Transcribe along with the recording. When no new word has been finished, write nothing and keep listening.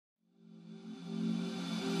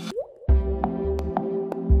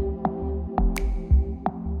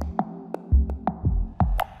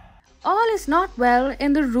All is not well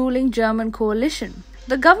in the ruling German coalition.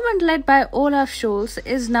 The government led by Olaf Scholz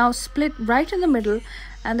is now split right in the middle,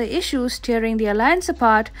 and the issues tearing the alliance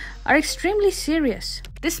apart are extremely serious.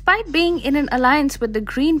 Despite being in an alliance with the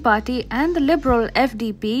Green Party and the liberal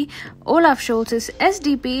FDP, Olaf Scholz's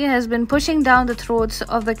SDP has been pushing down the throats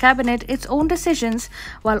of the cabinet its own decisions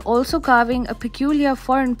while also carving a peculiar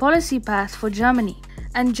foreign policy path for Germany.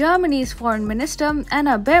 And Germany's Foreign Minister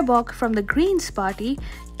Annalena Baerbock from the Greens Party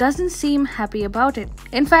doesn't seem happy about it.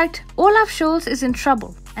 In fact, Olaf Scholz is in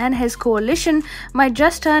trouble, and his coalition might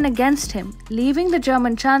just turn against him, leaving the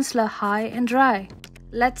German Chancellor high and dry.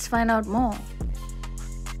 Let's find out more.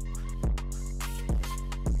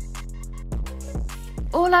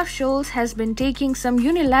 Olaf Scholz has been taking some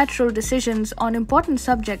unilateral decisions on important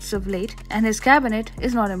subjects of late, and his cabinet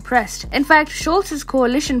is not impressed. In fact, Scholz's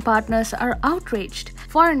coalition partners are outraged.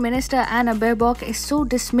 Foreign Minister Annalena Baerbock is so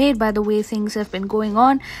dismayed by the way things have been going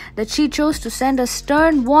on that she chose to send a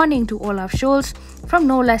stern warning to Olaf Scholz from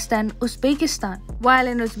no less than Uzbekistan. While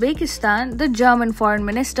in Uzbekistan, the German foreign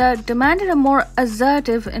minister demanded a more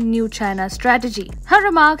assertive and new China strategy. Her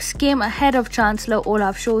remarks came ahead of Chancellor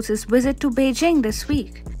Olaf Scholz's visit to Beijing this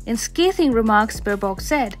week. In scathing remarks, Baerbock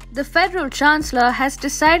said, "The federal chancellor has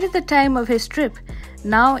decided the time of his trip.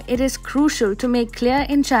 Now it is crucial to make clear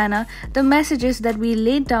in China the messages that we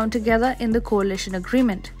laid down together in the coalition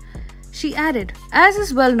agreement." She added, "As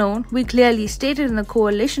is well known, we clearly stated in the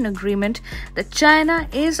coalition agreement that China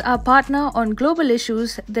is our partner on global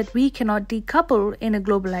issues that we cannot decouple in a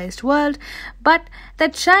globalized world, but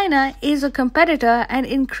that China is a competitor and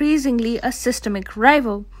increasingly a systemic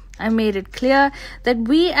rival. I made it clear that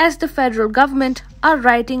we as the federal government are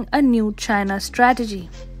writing a new China strategy."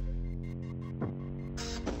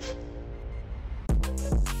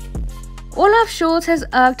 Olaf Scholz has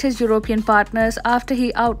irked his European partners after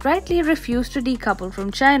he outrightly refused to decouple from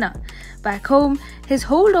China. Back home, his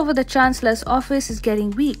hold over the Chancellor's office is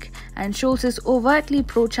getting weak, and Scholz's overtly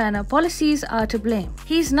pro-China policies are to blame.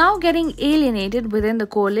 He's now getting alienated within the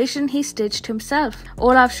coalition he stitched himself.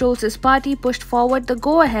 Olaf Scholz's party pushed forward the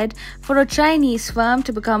go-ahead for a Chinese firm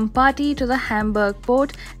to become party to the Hamburg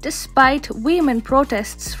port despite vehement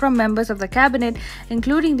protests from members of the cabinet,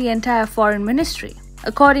 including the entire foreign ministry.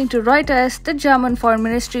 According to Reuters, the German Foreign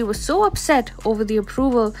Ministry was so upset over the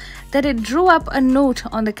approval that it drew up a note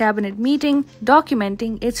on the cabinet meeting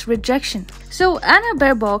documenting its rejection. So Annalena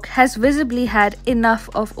Baerbock has visibly had enough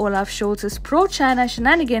of Olaf Scholz's pro-China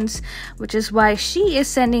shenanigans, which is why she is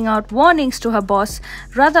sending out warnings to her boss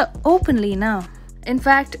rather openly now. In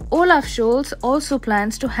fact, Olaf Scholz also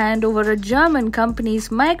plans to hand over a German company's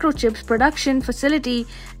microchips production facility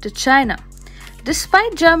to China,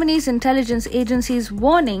 despite Germany's intelligence agency's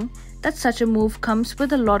warning that such a move comes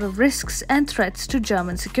with a lot of risks and threats to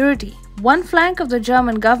German security. One flank of the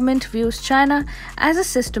German government views China as a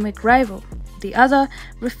systemic rival. The other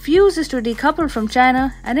refuses to decouple from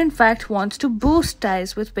China and in fact wants to boost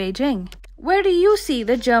ties with Beijing. Where do you see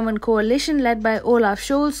the German coalition led by Olaf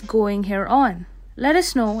Scholz going here on? Let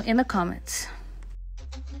us know in the comments.